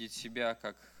 как увидеть себя,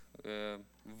 как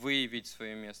выявить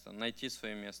свое место, найти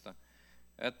свое место,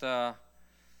 это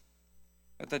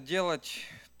делать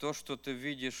то, что ты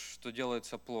видишь, что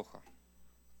делается плохо.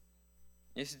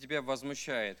 Если тебя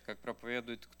возмущает, как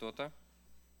проповедует кто-то,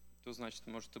 то значит,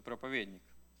 может, ты проповедник.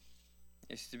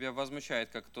 Если тебя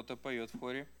возмущает, как кто-то поет в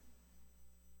хоре,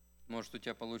 может, у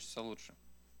тебя получится лучше.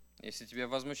 Если тебя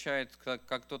возмущает, как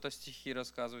кто-то стихи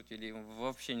рассказывает или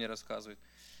вообще не рассказывает,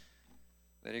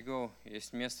 there you go,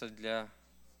 есть место для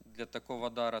такого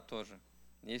дара тоже.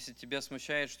 Если тебя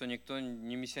смущает, что никто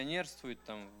не миссионерствует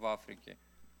там в Африке,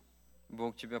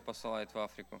 Бог тебя посылает в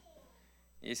Африку.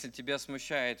 Если тебя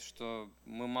смущает, что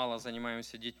мы мало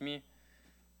занимаемся детьми,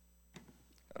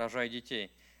 рожай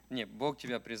детей. Нет, Бог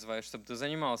тебя призывает, чтобы ты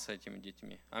занимался этими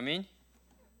детьми. Аминь.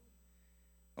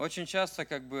 Очень часто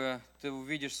ты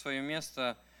увидишь свое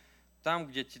место там,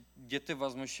 где ты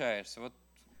возмущаешься. Вот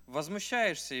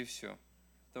возмущаешься и все.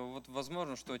 То вот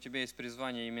возможно, что у тебя есть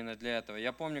призвание именно для этого.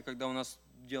 Я помню, когда у нас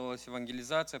делалась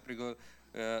евангелизация,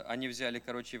 они взяли,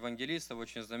 евангелистов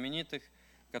очень знаменитых,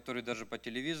 которые даже по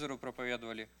телевизору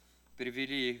проповедовали,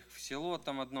 перевели их в село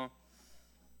там одно,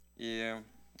 и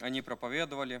они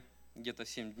проповедовали где-то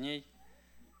 7 дней.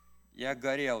 Я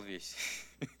горел весь,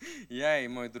 я и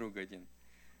мой друг один.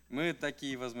 Мы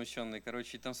такие возмущенные,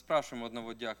 и там спрашиваем у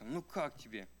одного диакона: ну как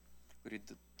тебе? Говорит: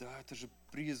 да это же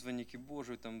призванники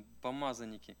Божии, там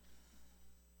помазанники.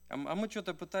 А мы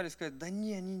что-то пытались сказать: да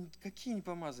не, они какие не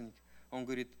помазанники. Он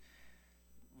говорит: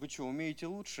 вы что, умеете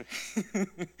лучше?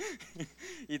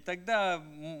 И тогда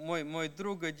мой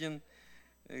друг один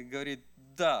говорит: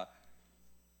 да,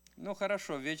 ну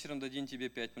хорошо, вечером дадим тебе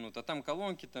 5 минут. А там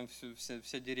колонки, там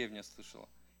вся деревня слышала.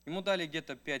 Ему дали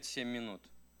где-то 5-7 минут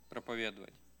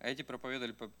проповедовать. А эти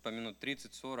проповедовали по минут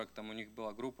 30-40, там у них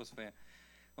была группа своя.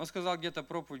 Он сказал где-то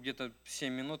проповедь, где-то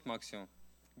 7 минут максимум.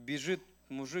 Бежит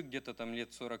мужик где-то там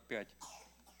лет 45.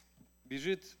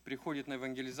 Бежит, приходит на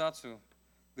евангелизацию.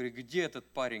 Говорит: где этот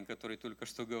парень, который только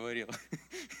что говорил?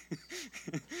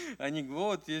 Они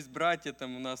говорят: вот, есть братья,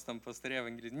 там у нас там пастыря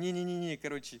евангелизации. Не-не-не,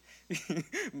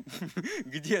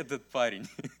 где этот парень?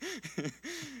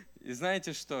 И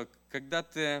знаете что, когда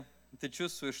ты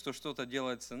чувствуешь, что что-то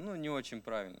делается, не очень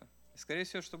правильно, скорее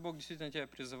всего, что Бог действительно тебя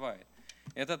призывает.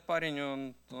 Этот парень,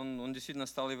 он действительно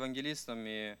стал евангелистом,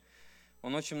 и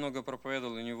он очень много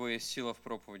проповедовал, у него есть сила в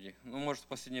проповеди. Может, в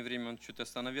последнее время он чуть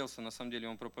остановился, на самом деле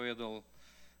он проповедовал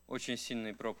очень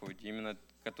сильные проповеди, именно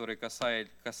которые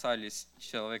касались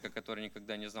человека, который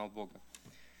никогда не знал Бога.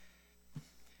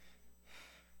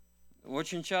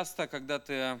 Очень часто, когда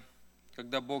ты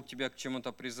когда Бог тебя к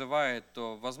чему-то призывает,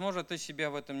 то, возможно, ты себя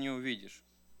в этом не увидишь.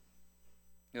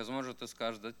 Возможно, ты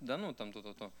скажешь, да ну там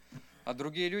то-то-то. А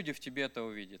другие люди в тебе это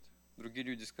увидят. Другие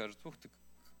люди скажут, ух ты,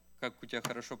 как у тебя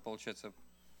хорошо получается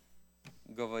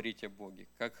говорить о Боге,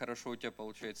 как хорошо у тебя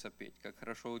получается петь, как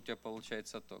хорошо у тебя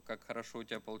получается то, как хорошо у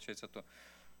тебя получается то.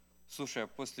 Слушай, а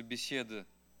после беседы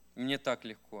мне так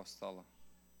легко стало.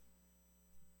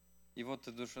 И вот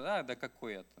ты душа, да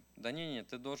какой это? Да не,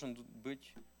 ты должен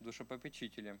быть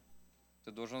душепопечителем.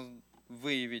 Ты должен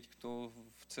выявить, кто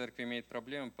в церкви имеет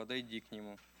проблемы, подойди к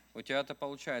нему. У тебя это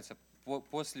получается.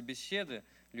 После беседы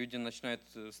люди начинают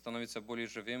становиться более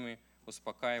живыми,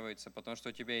 успокаиваются, потому что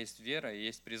у тебя есть вера и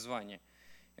есть призвание.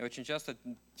 И очень часто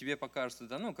тебе покажется,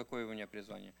 да ну, какое у меня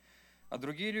призвание. А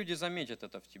другие люди заметят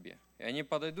это в тебе. И они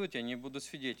подойдут, и они будут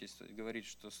свидетельствовать, говорить,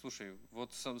 что, слушай,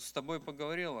 вот с тобой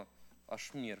поговорила,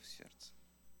 аж мир в сердце.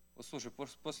 Вот слушай,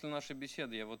 после нашей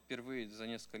беседы я вот впервые за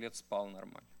несколько лет спал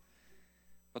нормально.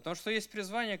 Потому что есть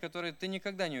призвания, которые ты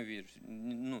никогда не увидишь,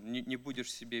 не будешь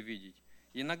в себе видеть.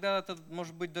 И иногда это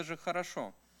может быть даже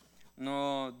хорошо,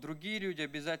 но другие люди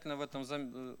обязательно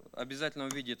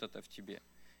увидят это в тебе,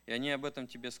 и они об этом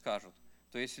тебе скажут.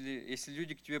 То если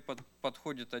люди к тебе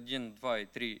подходят 1, 2,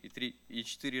 3 и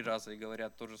 4 раза и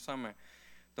говорят то же самое,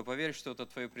 то поверь, что это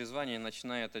твое призвание, и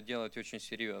начинай это делать очень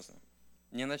серьезно.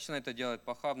 Не начинай это делать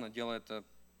похабно, делай это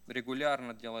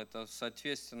регулярно, делай это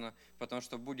соответственно, потому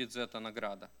что будет за это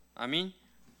награда. Аминь.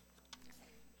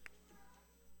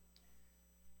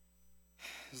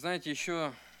 Знаете,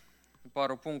 еще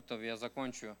пару пунктов я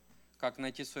закончу. Как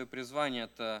найти свое призвание,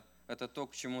 это то,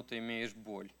 к чему ты имеешь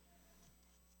боль.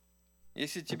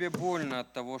 Если тебе больно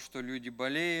от того, что люди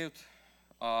болеют,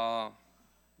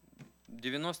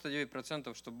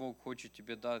 99%, что Бог хочет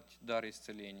тебе дать дар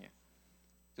исцеления.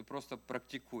 Ты просто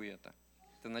практикуй это.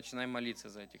 Ты начинай молиться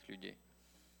за этих людей.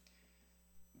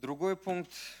 Другой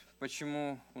пункт,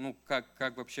 почему,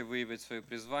 как вообще выявить свое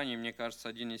призвание, мне кажется,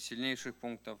 один из сильнейших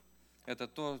пунктов, это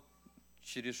то,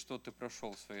 через что ты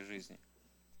прошел в своей жизни.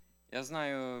 Я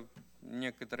знаю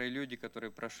некоторые люди,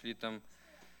 которые прошли там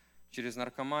через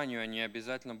наркоманию, они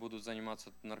обязательно будут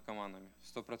заниматься наркоманами.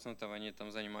 100% они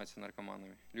там занимаются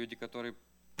наркоманами. Люди, которые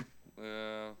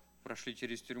прошли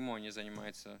через тюрьму, они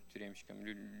занимаются тюремщиками.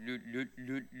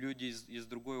 Люди из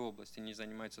другой области не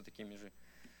занимаются такими же.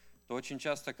 То очень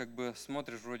часто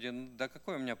смотришь вроде, да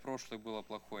какое у меня прошлое было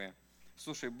плохое.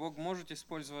 Слушай, Бог может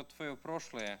использовать твое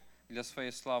прошлое для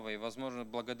своей славы, и, возможно,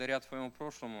 благодаря твоему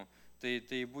прошлому ты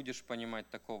и будешь понимать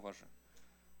такого же.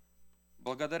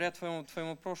 Благодаря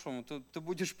твоему прошлому ты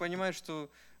будешь понимать, что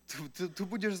ты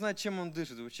будешь знать, чем он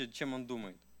дышит, вообще, чем он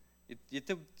думает. И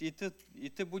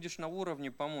ты будешь на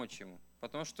уровне помочь ему.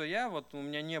 Потому что у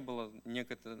меня не было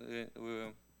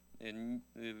некоторые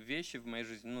вещи в моей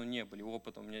жизни, не были,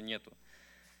 опыта у меня нету.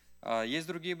 А есть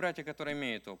другие братья, которые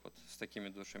имеют опыт с такими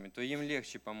душами, то им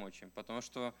легче помочь им, потому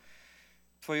что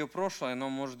твое прошлое, оно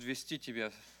может ввести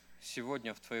тебя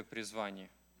сегодня в твое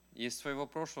призвание. И из твоего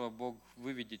прошлого Бог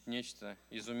выведет нечто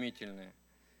изумительное.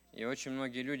 И очень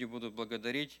многие люди будут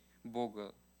благодарить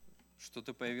Бога, что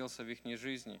ты появился в их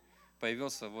жизни,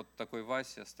 появился вот такой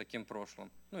Вася с таким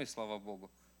прошлым. И слава Богу,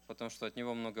 потому что от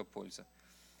него много пользы.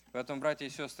 Поэтому, братья и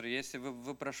сестры, если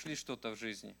вы прошли что-то в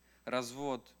жизни,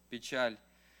 развод, печаль,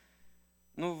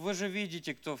 вы же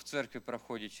видите, кто в церкви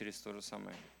проходит через то же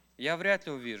самое. Я вряд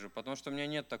ли увижу, потому что у меня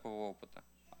нет такого опыта.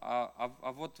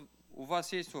 А вот у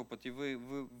вас есть опыт, и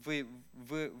вы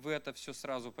это все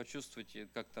сразу почувствуете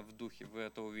как-то в духе, вы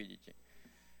это увидите.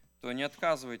 То не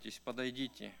отказывайтесь,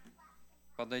 подойдите,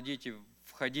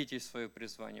 входите в свое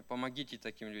призвание, помогите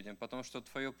таким людям, потому что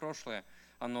твое прошлое,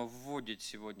 оно вводит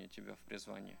сегодня тебя в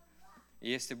призвание. И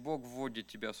если Бог вводит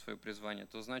тебя в свое призвание,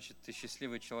 то значит ты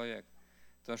счастливый человек.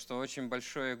 Потому что очень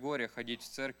большое горе ходить в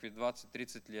церкви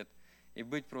 20-30 лет и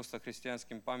быть просто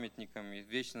христианским памятником, и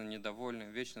вечно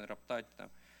недовольным, вечно роптать там.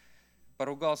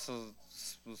 Поругался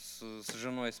с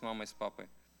женой, с мамой, с папой.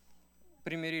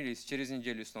 Примирились, через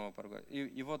неделю снова поругались.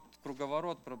 И вот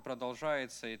круговорот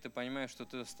продолжается, и ты понимаешь, что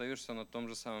ты остаешься на том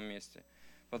же самом месте.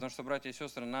 Потому что, братья и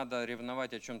сестры, надо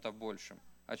ревновать о чем-то большем.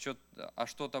 А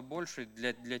что-то большее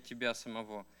для тебя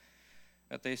самого.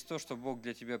 Это есть то, что Бог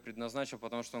для тебя предназначил,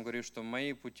 потому что Он говорит, что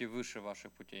мои пути выше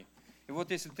ваших путей. И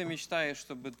вот если ты мечтаешь,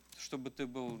 чтобы ты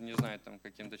был, не знаю,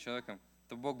 каким-то человеком,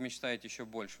 то Бог мечтает еще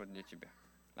большего для тебя.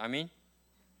 Аминь.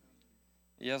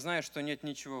 Я знаю, что нет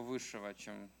ничего высшего,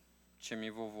 чем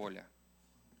Его воля.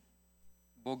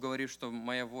 Бог говорит, что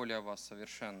моя воля о вас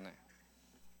совершенная.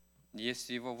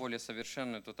 Если Его воля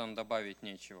совершенная, то там добавить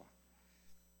нечего.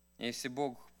 Если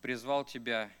Бог призвал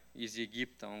тебя из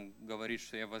Египта, Он говорит,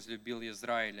 что я возлюбил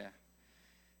Израиля.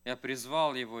 Я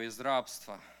призвал его из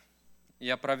рабства.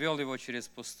 Я провел его через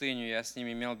пустыню, я с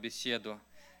ним имел беседу.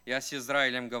 Я с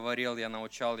Израилем говорил, я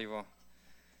научал его.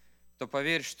 То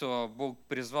поверь, что Бог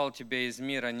призвал тебя из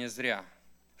мира не зря,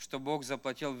 что Бог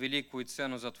заплатил великую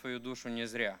цену за твою душу не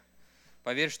зря.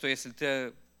 Поверь, что если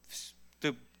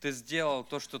ты сделал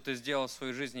то, что ты сделал в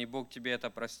своей жизни, и Бог тебе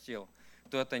это простил,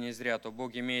 то это не зря, то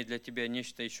Бог имеет для тебя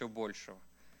нечто еще большего.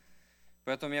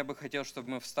 Поэтому я бы хотел,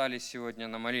 чтобы мы встали сегодня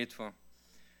на молитву.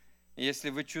 И если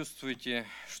вы чувствуете,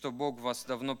 что Бог вас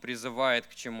давно призывает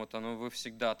к чему-то, но вы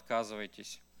всегда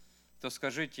отказываетесь, то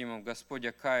скажите Ему: Господь,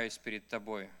 я каюсь перед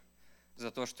Тобой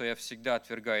за то, что я всегда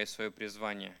отвергаю свое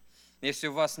призвание. Если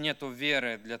у вас нет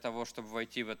веры для того, чтобы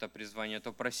войти в это призвание,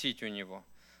 то просите у Него.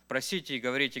 Просите и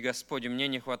говорите: Господи, мне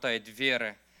не хватает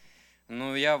веры,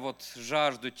 но я вот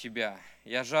жажду Тебя,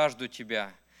 я жажду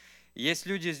Тебя. Есть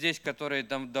люди здесь, которые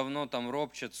давно там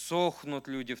ропчат, сохнут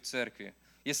люди в церкви,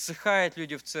 иссыхают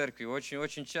люди в церкви.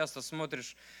 Очень часто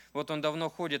смотришь, вот он давно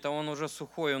ходит, а он уже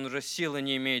сухой, он уже силы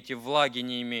не имеет и влаги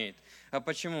не имеет. А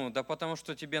почему? Да потому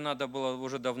что тебе надо было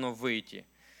уже давно выйти.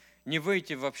 Не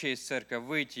выйти вообще из церкви, а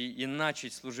выйти и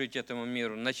начать служить этому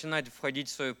миру, начинать входить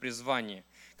в свое призвание.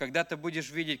 Когда ты будешь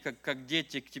видеть, как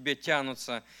дети к тебе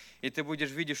тянутся, и ты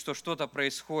будешь видеть, что что-то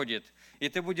происходит, и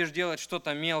ты будешь делать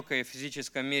что-то мелкое в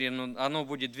физическом мире, но оно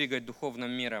будет двигать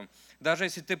духовным миром. Даже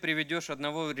если ты приведешь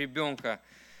одного ребенка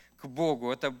к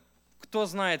Богу, это кто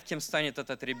знает, кем станет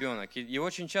этот ребенок. И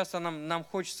очень часто нам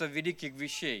хочется великих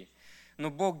вещей,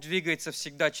 но Бог двигается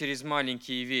всегда через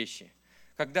маленькие вещи.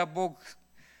 Когда Бог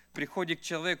приходит к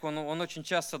человеку, он очень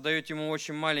часто дает ему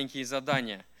очень маленькие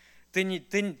задания. Ты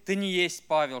не есть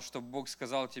Павел, чтобы Бог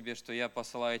сказал тебе, что я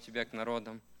посылаю тебя к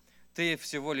народам. Ты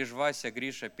всего лишь Вася,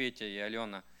 Гриша, Петя и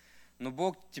Алена. Но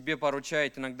Бог тебе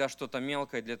поручает иногда что-то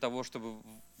мелкое для того, чтобы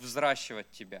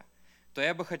взращивать тебя. То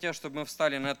я бы хотел, чтобы мы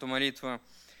встали на эту молитву.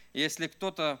 Если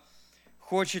кто-то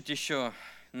хочет еще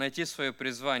найти свое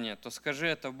призвание, то скажи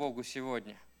это Богу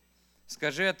сегодня.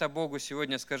 Скажи это Богу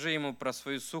сегодня, скажи Ему про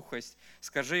свою сухость,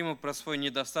 скажи Ему про свой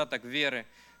недостаток веры,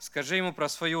 скажи Ему про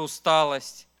свою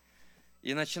усталость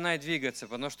и начинай двигаться,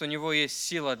 потому что у Него есть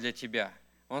сила для тебя.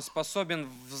 Он способен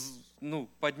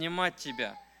поднимать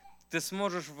тебя. Ты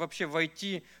сможешь вообще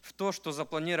войти в то, что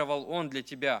запланировал Он для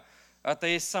тебя. Это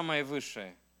есть самое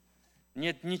высшее.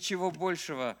 Нет ничего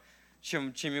большего,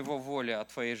 чем Его воля о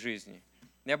твоей жизни.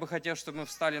 Я бы хотел, чтобы мы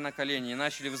встали на колени и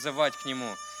начали взывать к Нему.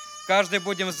 Каждый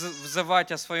будем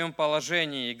взывать о своем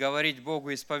положении и говорить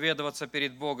Богу, исповедоваться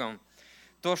перед Богом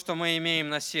то, что мы имеем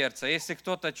на сердце. Если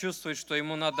кто-то чувствует, что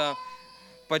ему надо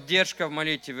поддержка в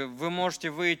молитве, вы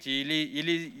можете выйти.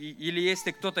 Или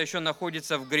если кто-то еще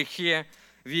находится в грехе,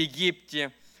 в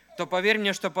Египте, то поверь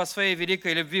мне, что по своей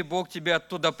великой любви Бог тебя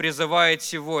оттуда призывает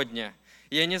сегодня.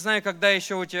 Я не знаю, когда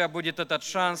еще у тебя будет этот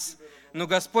шанс, но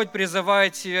Господь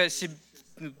призывает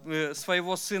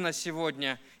своего Сына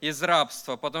сегодня из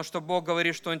рабства, потому что Бог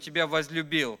говорит, что Он тебя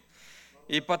возлюбил.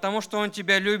 И потому что Он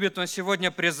тебя любит, Он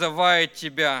сегодня призывает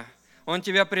тебя. Он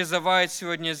тебя призывает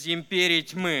сегодня из империи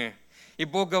тьмы. И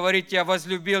Бог говорит: я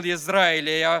возлюбил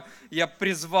Израиля, я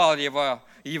призвал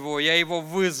его, я его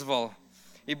вызвал.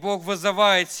 И Бог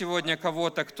вызывает сегодня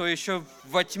кого-то, кто еще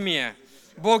во тьме.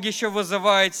 Бог еще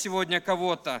вызывает сегодня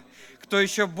кого-то, кто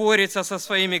еще борется со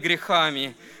своими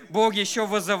грехами. Бог еще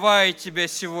вызывает тебя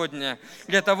сегодня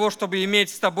для того, чтобы иметь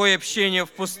с тобой общение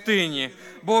в пустыне.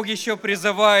 Бог еще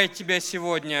призывает тебя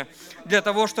сегодня для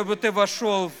того, чтобы ты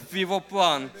вошел в Его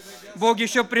план. Бог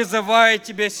еще призывает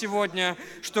тебя сегодня,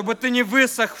 чтобы ты не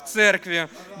высох в церкви.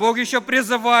 Бог еще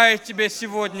призывает тебя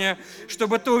сегодня,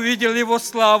 чтобы ты увидел Его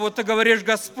славу. Ты говоришь: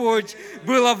 Господь,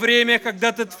 было время,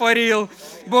 когда Ты творил.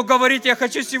 Бог говорит: я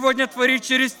хочу сегодня творить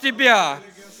через тебя.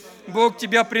 Бог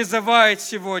тебя призывает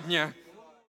сегодня.